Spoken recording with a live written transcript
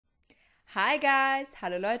Hi guys,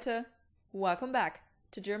 hallo Leute. Welcome back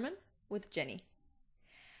to German with Jenny.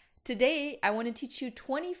 Today I want to teach you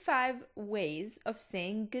 25 ways of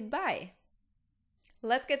saying goodbye.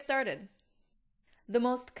 Let's get started. The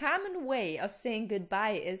most common way of saying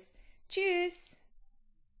goodbye is Tschüss.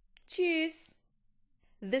 Tschüss.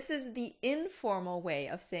 This is the informal way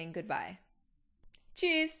of saying goodbye.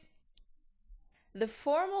 Tschüss. The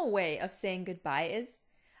formal way of saying goodbye is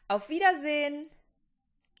Auf Wiedersehen.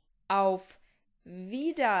 Auf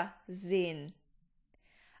Wiedersehen.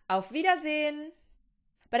 Auf Wiedersehen.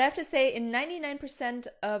 But I have to say, in 99%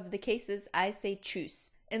 of the cases, I say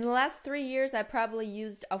Tschüss. In the last 3 years, I probably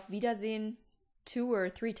used Auf Wiedersehen 2 or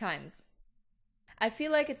 3 times. I feel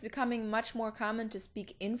like it's becoming much more common to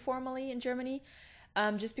speak informally in Germany,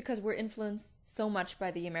 just because we're influenced so much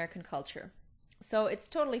by the American culture. So it's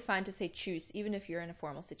totally fine to say Tschüss, even if you're in a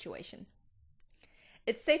formal situation.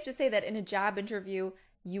 It's safe to say that in a job interview,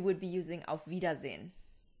 you would be using Auf Wiedersehen.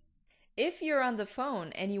 If you're on the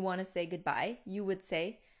phone and you want to say goodbye, you would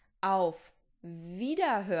say Auf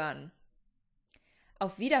Wiederhören.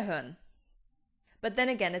 Auf Wiederhören. But then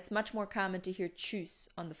again, it's much more common to hear Tschüss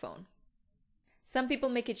on the phone. Some people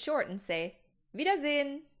make it short and say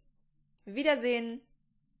Wiedersehen, Wiedersehen,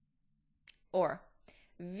 or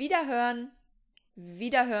Wiederhören,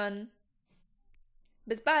 Wiederhören.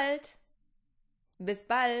 Bis bald, bis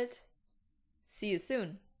bald. See you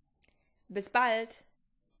soon. Bis bald.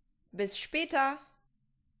 Bis später.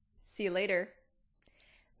 See you later.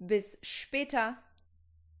 Bis später.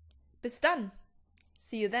 Bis dann.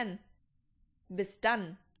 See you then. Bis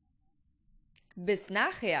dann. Bis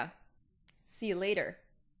nachher. See you later.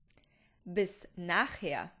 Bis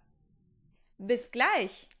nachher. Bis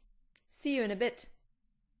gleich. See you in a bit.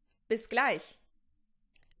 Bis gleich.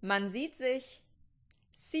 Man sieht sich.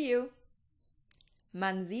 See you.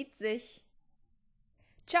 Man sieht sich.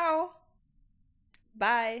 Ciao.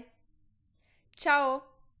 Bye. Ciao.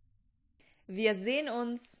 Wir sehen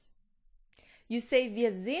uns. You say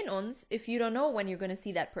wir sehen uns if you don't know when you're going to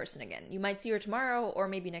see that person again. You might see her tomorrow, or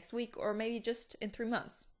maybe next week, or maybe just in 3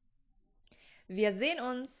 months. Wir sehen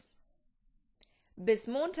uns. Bis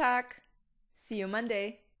Montag. See you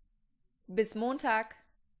Monday. Bis Montag.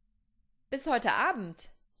 Bis heute Abend.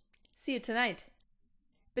 See you tonight.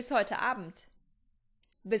 Bis heute Abend.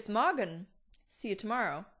 Bis morgen. See you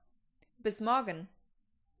tomorrow. Bis morgen.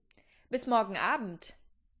 Bis morgen Abend.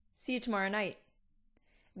 See you tomorrow night.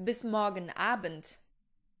 Bis morgen Abend.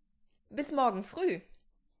 Bis morgen früh.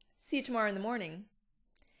 See you tomorrow in the morning.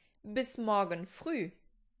 Bis morgen früh.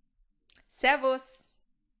 Servus.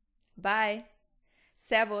 Bye.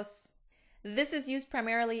 Servus. This is used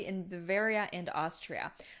primarily in Bavaria and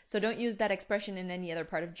Austria, so don't use that expression in any other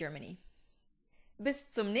part of Germany. Bis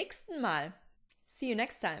zum nächsten Mal. See you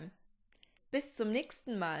next time. Bis zum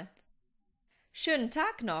nächsten Mal. Schönen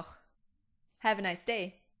Tag noch. Have a nice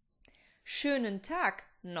day. Schönen Tag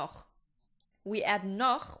noch. We add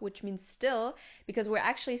noch, which means still, because we're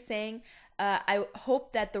actually saying, I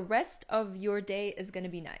hope that the rest of your day is going to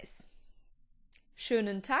be nice.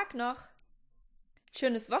 Schönen Tag noch.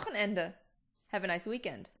 Schönes Wochenende. Have a nice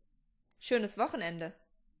weekend. Schönes Wochenende.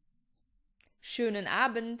 Schönen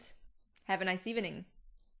Abend. Have a nice evening.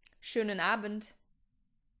 Schönen Abend.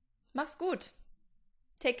 Mach's gut.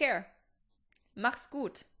 Take care. Mach's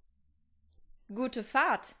gut. Gute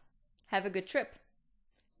Fahrt. Have a good trip.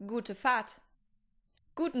 Gute Fahrt.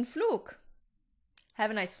 Guten Flug. Have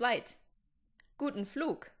a nice flight. Guten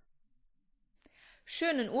Flug.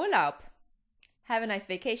 Schönen Urlaub. Have a nice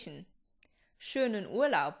vacation. Schönen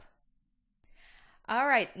Urlaub. All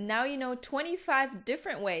right, now you know 25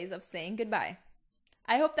 different ways of saying goodbye.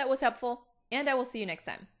 I hope that was helpful, and I will see you next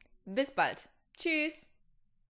time. Bis bald. Tschüss.